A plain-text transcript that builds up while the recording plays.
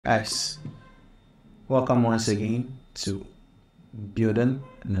Guys, welcome once again to building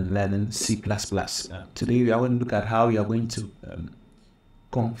and learning C++. Today we are going to look at how we are going to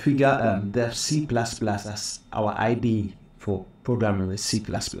configure DevC++ as our IDE for programming with C++.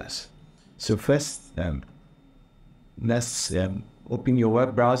 So first, let's open your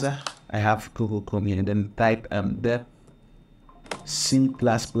web browser. I have Google Chrome here, and then type dev C++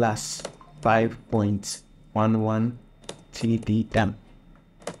 5.11 TDM.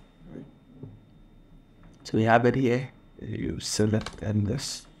 So we have it here. You select and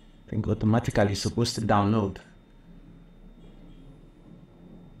this thing automatically is supposed to download.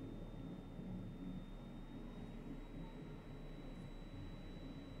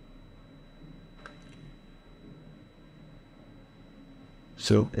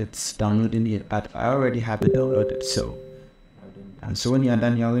 So it's downloading here, but I already have it downloaded. So when you're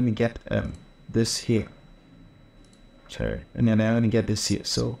done, you're going to get this here. Sorry, and then I'm going to get this here.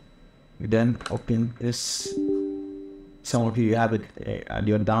 So we then open this. Some of you have it at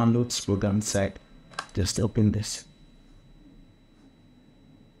your downloads program site. Just open this.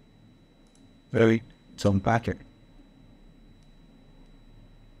 So unpack it.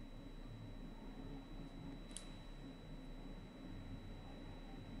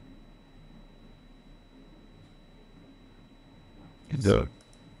 So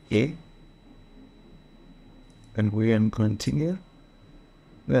here, and we can continue.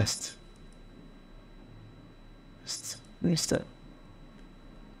 Next. Restart.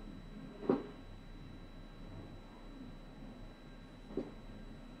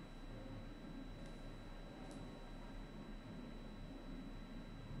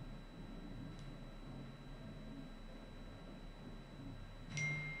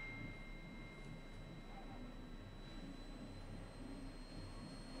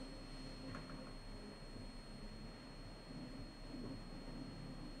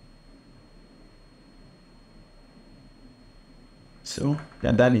 So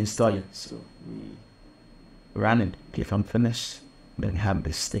they're done installing. So we run it, click on finish, then have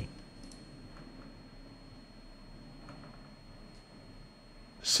this thing.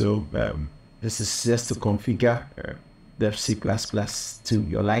 So this is just to configure DevC++ to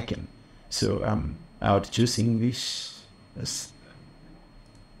your liking. So I would choose English.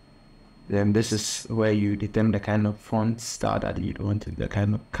 Then this is where you determine the kind of font style that you want, the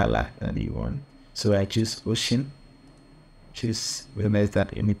kind of color that you want. So I choose Ocean. Choose, realize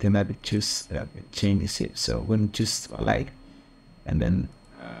that anything that I choose changes it. So I'm going to choose what I like, and then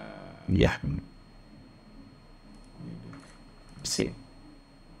yeah, see.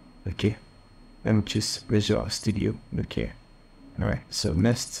 Okay, let me choose Visual Studio. Okay, all right. So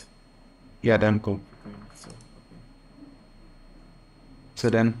next, yeah, then go. So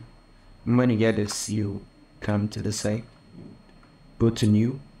then when you get this, you come to the site, go to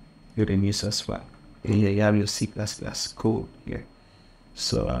new, go to new source file. Here you have your C++ code here.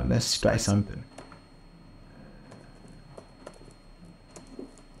 So let's try something.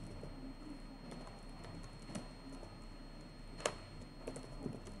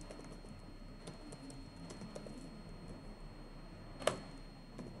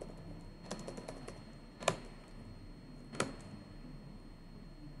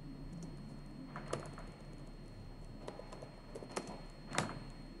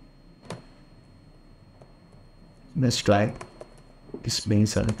 Let's try displaying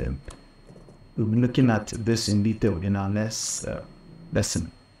something. We'll be looking at this in detail in our next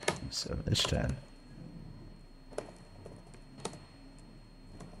lesson. So let's try it.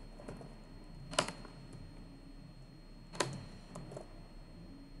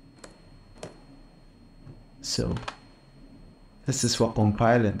 So this is for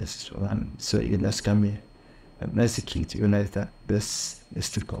compiling, this is for run. So let's come here and execute. You realize that this is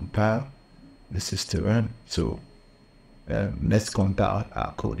to compile, this is to run. So let's compile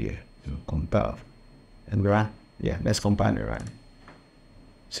our code here. So compile and run. Yeah, let's compile and run.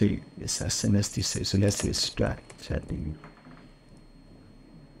 So it's as soon as this say. So let's extract.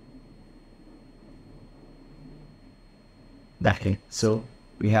 Okay, so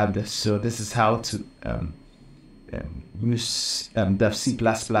we have this. So this is how to use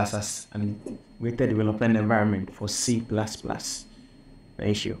DevC++ as an weighted development environment for C++.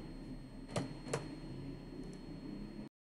 Thank you.